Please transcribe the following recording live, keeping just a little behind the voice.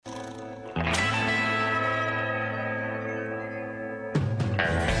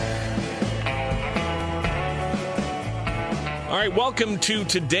right, welcome to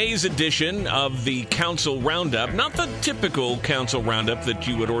today's edition of the Council Roundup. Not the typical Council Roundup that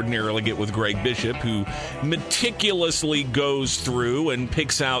you would ordinarily get with Greg Bishop, who meticulously goes through and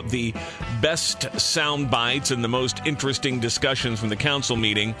picks out the best sound bites and the most interesting discussions from the council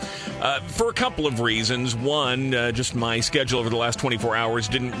meeting for a couple of reasons. One, just my schedule over the last 24 hours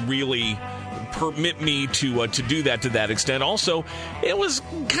didn't really permit me to do that to that extent. Also, it was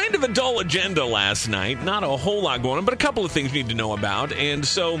kind of a dull agenda last night. Not a whole lot going on, but a couple of things you need to know about. And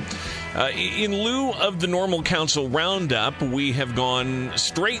so, in lieu of the normal council roundup, we have gone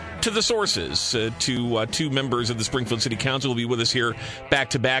straight to the sources. Two members of the Springfield City Council will be with us here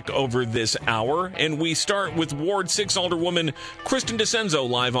back-to-back over this hour. And we start with Ward 6 Alderwoman Kristin DiCenso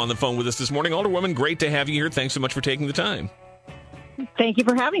live on the phone with us this morning. Alderwoman, great to have you here. Thanks so much for taking the time. Thank you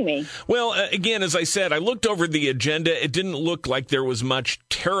for having me. Well, again, as I said, I looked over the agenda. It didn't look like there was much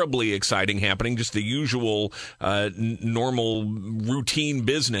terribly exciting happening, just the usual normal routine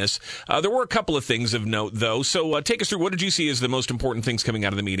business. There were a couple of things of note, though. So take us through. What did you see as the most important things coming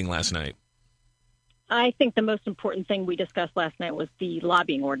out of the meeting last night? I think the most important thing we discussed last night was the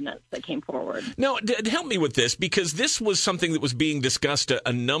lobbying ordinance that came forward. Now, help me with this, because this was something that was being discussed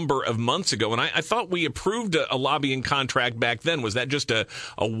a number of months ago, and I thought we approved a lobbying contract back then. Was that just a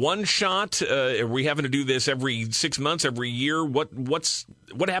one-shot? Are we having to do this every 6 months, every year? What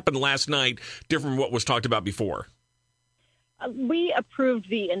happened last night different from what was talked about before? We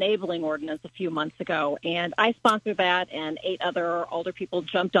approved the enabling ordinance a few months ago, and I sponsored that, and 8 other older people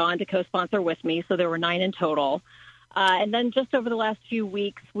jumped on to co-sponsor with me, so there were 9 in total. And then just over the last few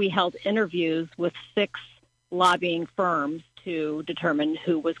weeks, we held interviews with 6 lobbying firms to determine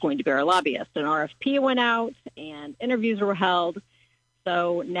who was going to be our lobbyist. An RFP went out, and interviews were held.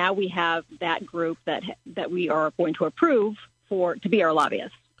 So now we have that group that we are going to approve to be our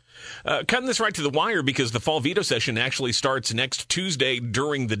lobbyist. Cutting this right to the wire, because the fall veto session actually starts next Tuesday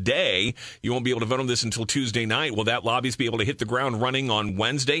during the day. You won't be able to vote on this until Tuesday night. Will that lobbyist be able to hit the ground running on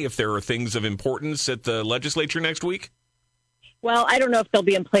Wednesday if there are things of importance at the legislature next week? Well, I don't know if they'll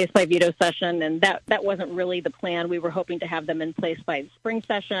be in place by veto session, and that wasn't really the plan. We were hoping to have them in place by the spring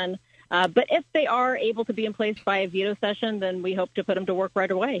session. But if they are able to be in place by a veto session, then we hope to put them to work right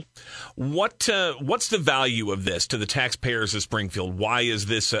away. What's the value of this to the taxpayers of Springfield? Why is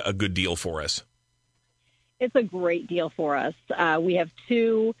this a good deal for us? It's a great deal for us. We have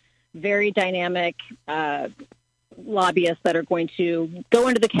 2 very dynamic lobbyists that are going to go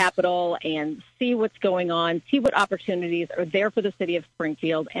into the Capitol and see what's going on, see what opportunities are there for the city of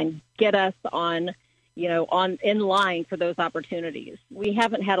Springfield, and get us in line for those opportunities. We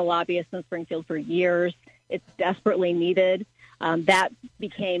haven't had a lobbyist in Springfield for years. It's desperately needed. That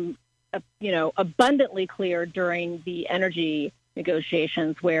became, abundantly clear during the energy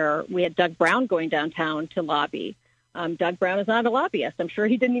negotiations, where we had Doug Brown going downtown to lobby. Doug Brown is not a lobbyist. I'm sure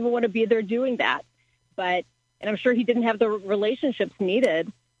he didn't even want to be there doing that. And I'm sure he didn't have the relationships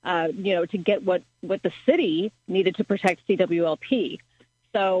needed, to get what the city needed to protect CWLP.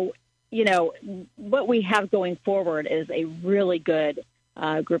 So, what we have going forward is a really good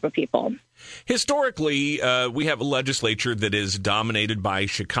group of people. Historically, we have a legislature that is dominated by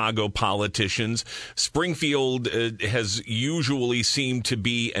Chicago politicians. Springfield has usually seemed to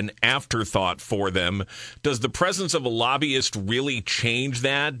be an afterthought for them. Does the presence of a lobbyist really change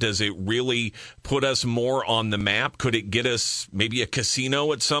that? Does it really put us more on the map? Could it get us maybe a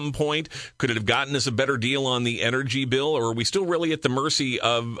casino at some point? Could it have gotten us a better deal on the energy bill? Or are we still really at the mercy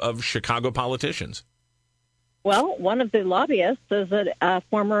of Chicago politicians? Well, one of the lobbyists is a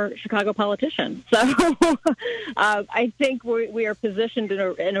former Chicago politician. So I think we are positioned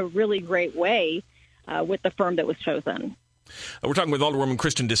in a really great way with the firm that was chosen. We're talking with Alderwoman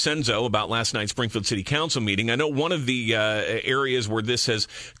Kristin DiCenso about last night's Springfield City Council meeting. I know one of the areas where this has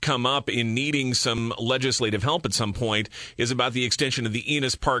come up in needing some legislative help at some point is about the extension of the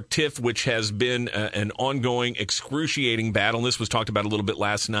Enos Park TIF, which has been an ongoing, excruciating battle. And this was talked about a little bit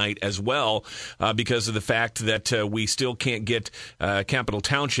last night as well, because of the fact that we still can't get Capital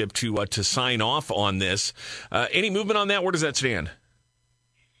Township to sign off on this. Any movement on that? Where does that stand?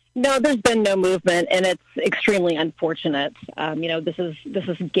 No, there's been no movement, and it's extremely unfortunate. This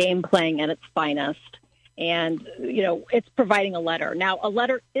is game playing at its finest, and it's providing a letter. Now, a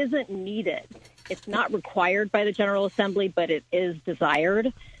letter isn't needed. It's not required by the General Assembly, but it is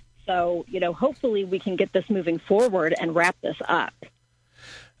desired. So, hopefully we can get this moving forward and wrap this up.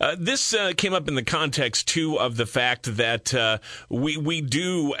 This came up in the context, too, of the fact that we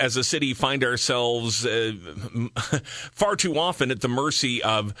do, as a city, find ourselves far too often at the mercy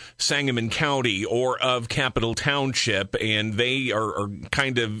of Sangamon County or of Capital Township, and they are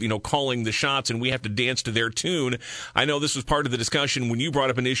kind of, calling the shots, and we have to dance to their tune. I know this was part of the discussion when you brought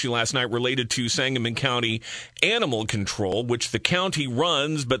up an issue last night related to Sangamon County Animal Control, which the county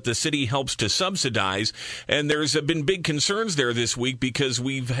runs, but the city helps to subsidize, and there's been big concerns there this week because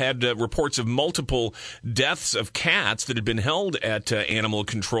we've had reports of multiple deaths of cats that had been held at animal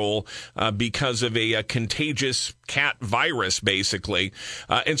control because of a contagious cat virus, basically.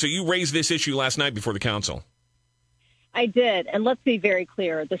 And so you raised this issue last night before the council. I did. And let's be very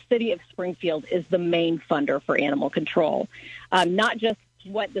clear. The city of Springfield is the main funder for animal control, not just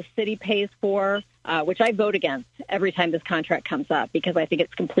what the city pays for, which I vote against every time this contract comes up because I think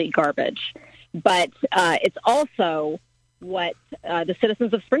it's complete garbage. But it's also what the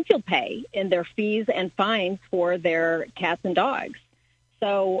citizens of Springfield pay in their fees and fines for their cats and dogs.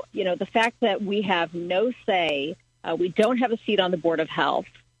 So, the fact that we have no say, we don't have a seat on the Board of Health.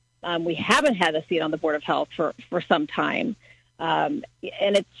 We haven't had a seat on the Board of Health for some time. And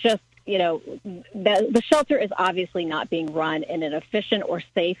it's just, the shelter is obviously not being run in an efficient or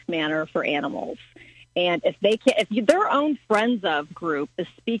safe manner for animals. And if their own friends of group is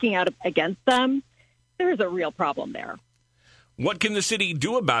speaking out against them, there's a real problem there. What can the city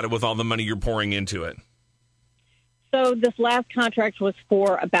do about it with all the money you're pouring into it? So this last contract was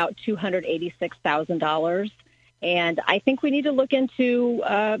for about $286,000. And I think we need to look into,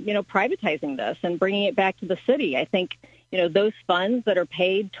 privatizing this and bringing it back to the city. I think, those funds that are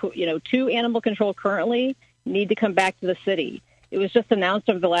paid to animal control currently need to come back to the city. It was just announced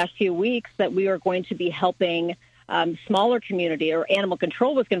over the last few weeks that we are going to be helping smaller community, or animal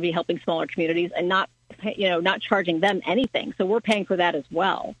control was going to be helping smaller communities and not charging them anything. So we're paying for that as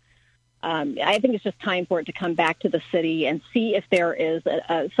well. I think it's just time for it to come back to the city and see if there is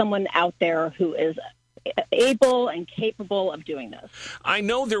someone out there who is able and capable of doing this. I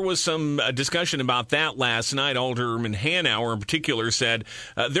know there was some discussion about that last night. Alderman Hanauer in particular said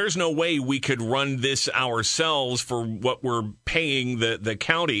there's no way we could run this ourselves for what we're paying the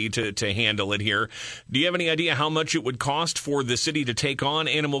county to handle it here. Do you have any idea how much it would cost for the city to take on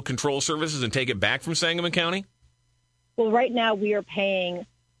animal control services and take it back from Sangamon County? Well, right now we are paying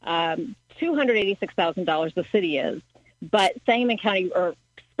 $286,000, the city is, but Sangamon County or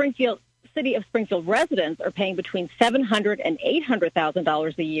City of Springfield residents are paying between $700,000 and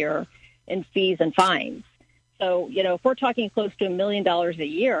 $800,000 a year in fees and fines. So, if we're talking close to $1 million a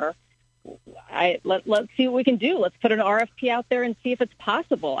year, let's see what we can do. Let's put an RFP out there and see if it's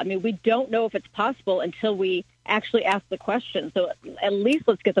possible. I mean, we don't know if it's possible until we actually ask the question. So at least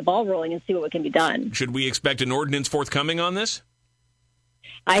let's get the ball rolling and see what can be done. Should we expect an ordinance forthcoming on this?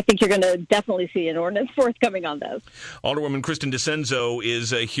 I think you're going to definitely see an ordinance forthcoming on this. Alderwoman Kristin DiCenso is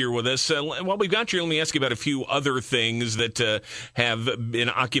here with us. While we've got you, let me ask you about a few other things that have been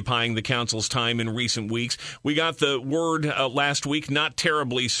occupying the council's time in recent weeks. We got the word last week, not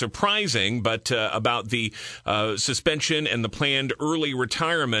terribly surprising, but about the suspension and the planned early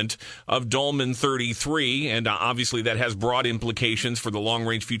retirement of Dolman 33, and obviously that has broad implications for the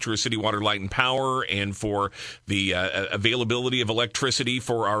long-range future of city water, light, and power, and for the availability of electricity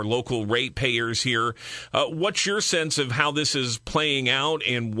for our local ratepayers here. What's your sense of how this is playing out,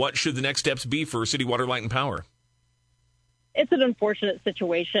 and what should the next steps be for City Water, Light, and Power? It's an unfortunate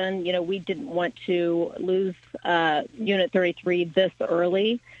situation. We didn't want to lose Unit 33 this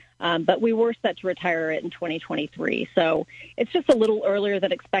early, but we were set to retire it in 2023. So it's just a little earlier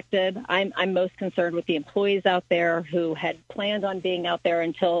than expected. I'm most concerned with the employees out there who had planned on being out there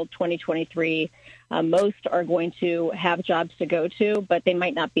until 2023. Most are going to have jobs to go to, but they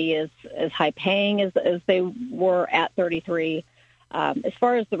might not be as high paying as they were at 33. As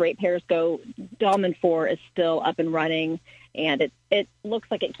far as the ratepayers go, Dolman 4 is still up and running, and it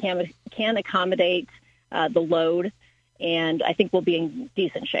looks like it can accommodate the load, and I think we'll be in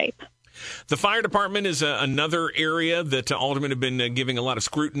decent shape. The fire department is another area that aldermen have been giving a lot of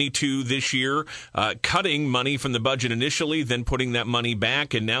scrutiny to this year, cutting money from the budget initially, then putting that money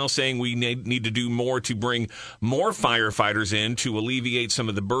back, and now saying we need to do more to bring more firefighters in to alleviate some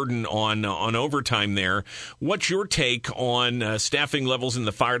of the burden on overtime there. What's your take on staffing levels in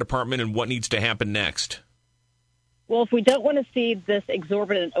the fire department and what needs to happen next? Well, if we don't want to see this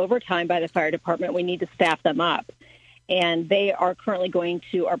exorbitant overtime by the fire department, we need to staff them up. And they are currently going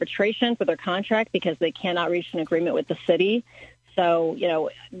to arbitration for their contract because they cannot reach an agreement with the city. So,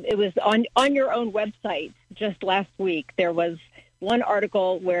 it was on your own website just last week. There was one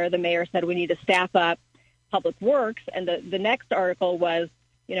article where the mayor said we need to staff up public works. And the next article was,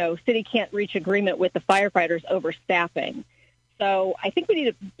 city can't reach agreement with the firefighters over staffing. So I think we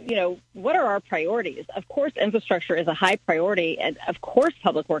need to, what are our priorities? Of course, infrastructure is a high priority, and of course,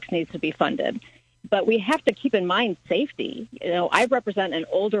 public works needs to be funded. But we have to keep in mind safety. I represent an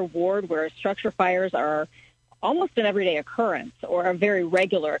older ward where structure fires are almost an everyday occurrence or a very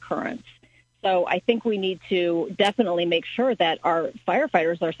regular occurrence. So I think we need to definitely make sure that our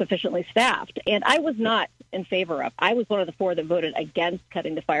firefighters are sufficiently staffed. And I was not in favor of. I was one of the 4 that voted against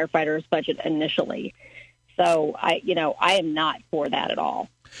cutting the firefighters' budget initially. So I am not for that at all.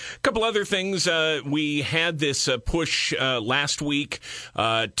 A couple other things. We had this push last week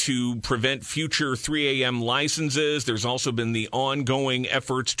to prevent future 3 a.m. licenses. There's also been the ongoing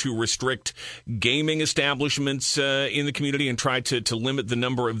efforts to restrict gaming establishments in the community and try to limit the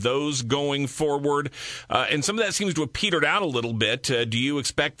number of those going forward. And some of that seems to have petered out a little bit. Do you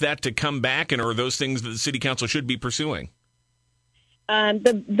expect that to come back, and are those things that the city council should be pursuing?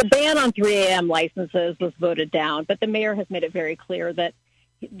 The ban on 3 a.m. licenses was voted down, but the mayor has made it very clear that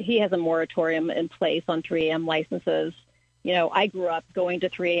he has a moratorium in place on 3 a.m. licenses. I grew up going to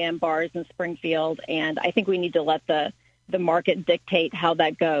 3 a.m. bars in Springfield, and I think we need to let the market dictate how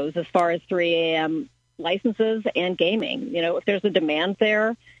that goes as far as 3 a.m. licenses and gaming. If there's a demand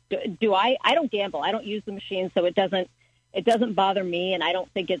there, I don't gamble. I don't use the machine, so it doesn't bother me, and I don't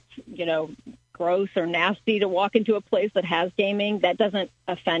think it's, gross or nasty to walk into a place that has gaming. That doesn't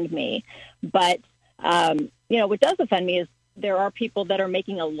offend me. But, what does offend me is there are people that are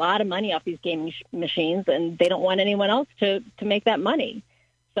making a lot of money off these gaming machines, and they don't want anyone else to make that money.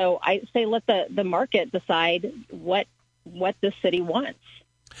 So I say let the market decide what the city wants.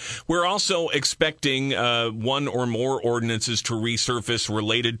 We're also expecting one or more ordinances to resurface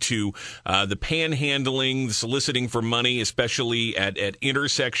related to the panhandling, the soliciting for money, especially at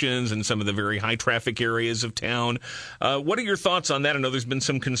intersections and some of the very high traffic areas of town. What are your thoughts on that? I know there's been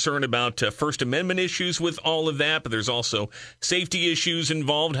some concern about First Amendment issues with all of that, but there's also safety issues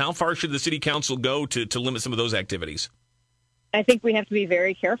involved. How far should the city council go to limit some of those activities? I think we have to be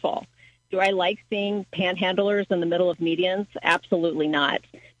very careful. Do I like seeing panhandlers in the middle of medians? Absolutely not.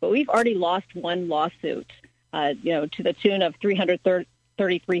 But we've already lost one lawsuit, to the tune of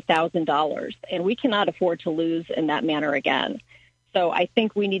 $333,000, and we cannot afford to lose in that manner again. So I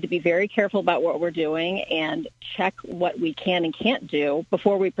think we need to be very careful about what we're doing and check what we can and can't do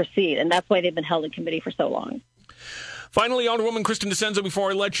before we proceed, and that's why they've been held in committee for so long. Finally, Alderwoman Kristin DiCenso,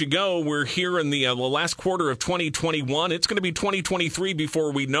 before I let you go, we're here in the last quarter of 2021. It's going to be 2023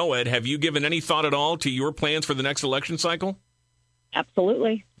 before we know it. Have you given any thought at all to your plans for the next election cycle?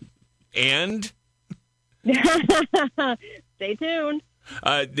 Absolutely. And? Stay tuned.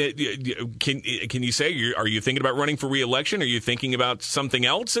 Can you say, are you thinking about running for re-election? Are you thinking about something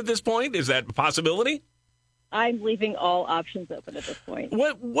else at this point? Is that a possibility? I'm leaving all options open at this point.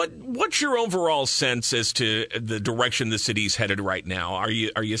 What's your overall sense as to the direction the city's headed right now? Are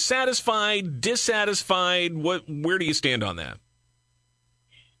you satisfied, dissatisfied? Where do you stand on that?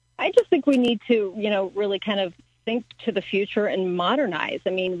 I just think we need to, really kind of think to the future and modernize.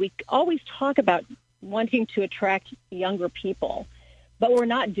 I mean, we always talk about wanting to attract younger people, but we're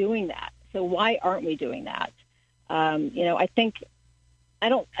not doing that. So why aren't we doing that? I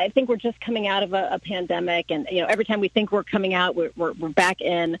think we're just coming out of a pandemic, and every time we think we're coming out, we're back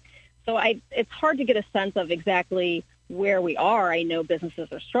in. So it's hard to get a sense of exactly where we are. I know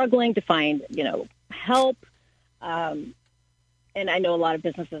businesses are struggling to find help, and I know a lot of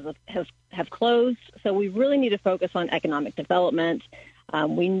businesses have closed. So we really need to focus on economic development.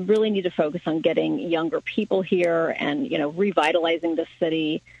 We really need to focus on getting younger people here and revitalizing the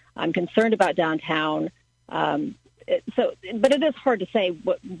city. I'm concerned about downtown. But it is hard to say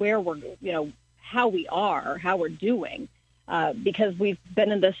where we're, how we're doing, because we've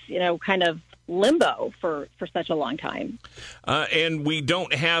been in this, kind of limbo for such a long time. And we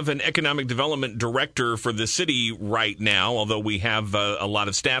don't have an economic development director for the city right now, although we have a lot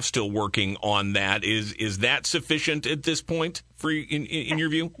of staff still working on that. Is that sufficient at this point in your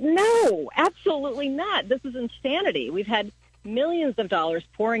view? No, absolutely not. This is insanity. We've had millions of dollars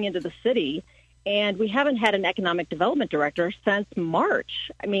pouring into the city, and we haven't had an economic development director since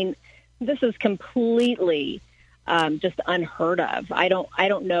March. I mean, this is completely just unheard of. I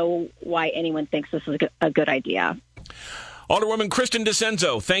don't know why anyone thinks this is a good idea. Alderwoman Kristin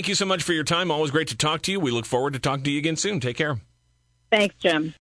DiCenso, thank you so much for your time. Always great to talk to you. We look forward to talking to you again soon. Take care. Thanks, Jim.